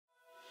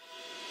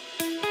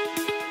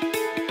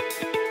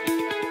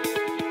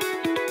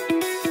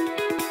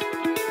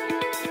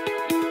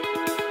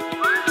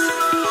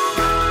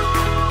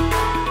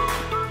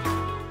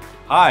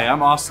Hi,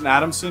 I'm Austin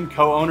Adamson,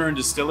 co-owner and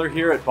distiller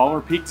here at Balmer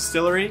Peak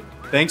Distillery.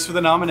 Thanks for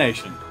the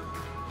nomination.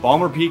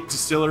 Balmer Peak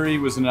Distillery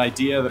was an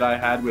idea that I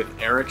had with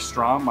Eric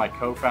Strom, my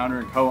co-founder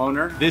and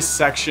co-owner. This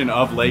section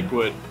of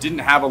Lakewood didn't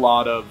have a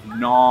lot of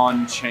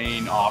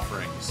non-chain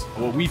offerings.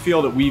 What we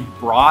feel that we've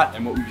brought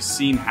and what we've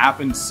seen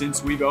happen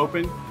since we've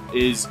opened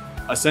is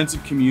a sense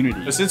of community.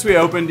 But since we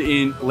opened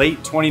in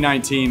late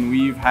 2019,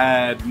 we've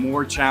had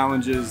more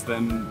challenges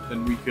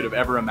than we could have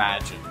ever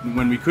imagined.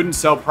 When we couldn't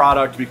sell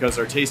product because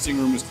our tasting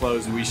room was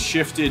closed, we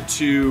shifted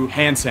to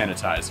hand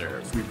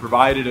sanitizer. We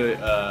provided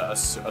a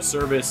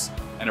service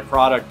and a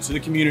product to the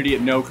community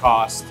at no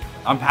cost.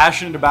 I'm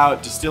passionate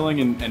about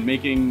distilling and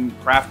making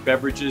craft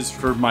beverages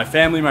for my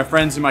family, my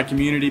friends, and my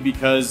community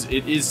because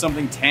it is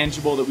something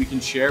tangible that we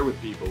can share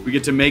with people. We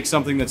get to make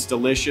something that's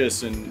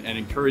delicious and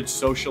encourage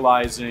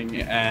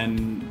socializing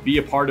and be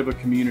a part of a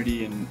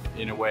community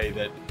in a way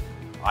that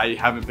I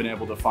haven't been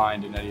able to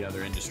find in any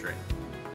other industry.